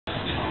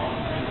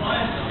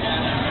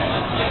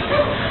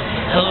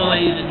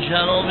ladies and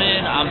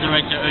gentlemen, I'm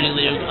Director Ernie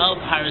Leo of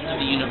Pirates of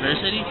the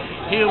University,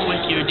 here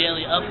with your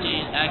daily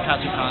update at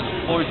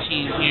Katsucon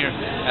 14 here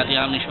at the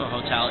Omni Shore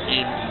Hotel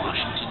in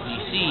Washington,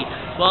 D.C.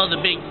 Well,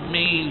 the big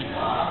main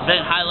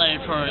event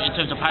highlighted in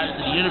terms of Pirates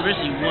of the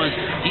University was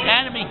the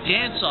anime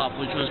dance-off,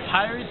 which was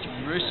Pirates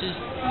versus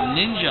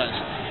Ninjas.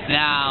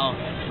 Now,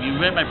 you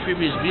read my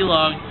previous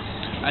vlog,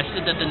 I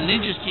said that the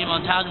Ninjas came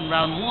on top in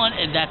round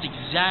 1, and that's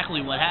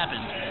exactly what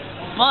happened.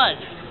 But,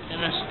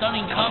 in a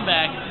stunning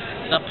comeback,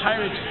 the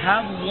Pirates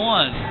have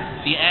won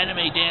the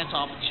anime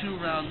dance-off 2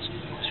 rounds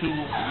to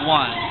 1.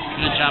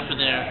 Good job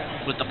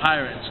there with the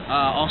Pirates.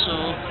 Also,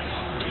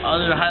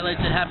 other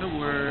highlights that happened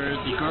were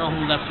the Girl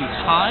Who Left Through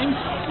Time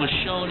was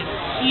shown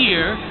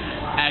here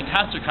at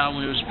Katsucon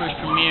when it was first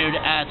premiered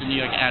at the New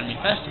York Anime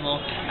Festival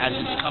as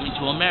it's coming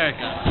to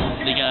America.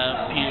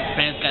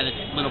 Fans got a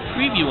little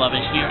preview of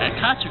it here at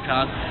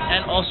Katsucon,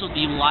 and also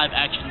the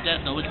live-action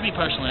Death Note, which me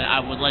personally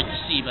I would like to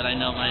see, but I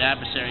know my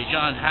adversary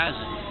John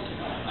hasn't.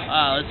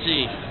 Let's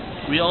see.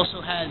 We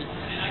also had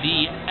the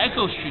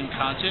Echo Stream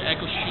concert.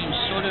 Echo Stream is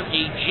sort of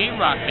a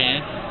J-rock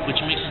band, which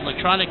mixes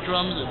electronic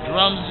drums,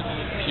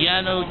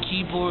 piano,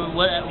 keyboard,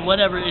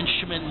 whatever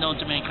instrument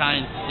known to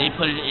mankind, they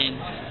put it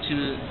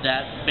into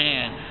that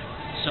band.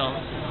 So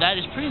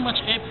that is pretty much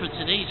it for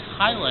today's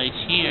highlights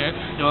here.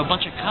 There were a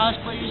bunch of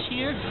cosplayers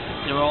here.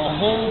 There were a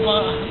whole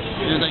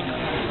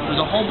there's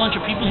a whole bunch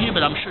of people here,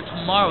 but I'm sure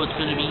tomorrow it's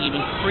going to be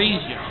even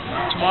crazier.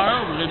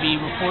 Tomorrow we're going to be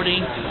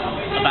reporting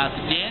about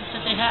the dance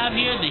that they have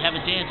here. They have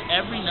a dance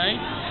every night.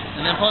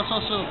 And then plus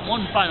also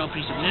one final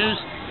piece of news.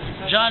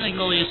 John and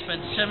Golia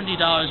spent $70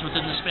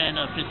 within the span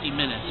of 50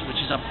 minutes, which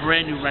is a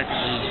brand new record,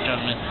 ladies and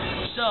gentlemen.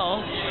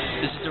 So,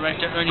 this is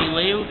Director Ernie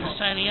Leu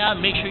signing out.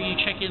 Make sure you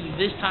check in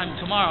this time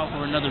tomorrow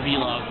for another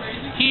vlog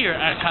here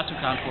at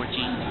Katsucon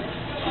 14.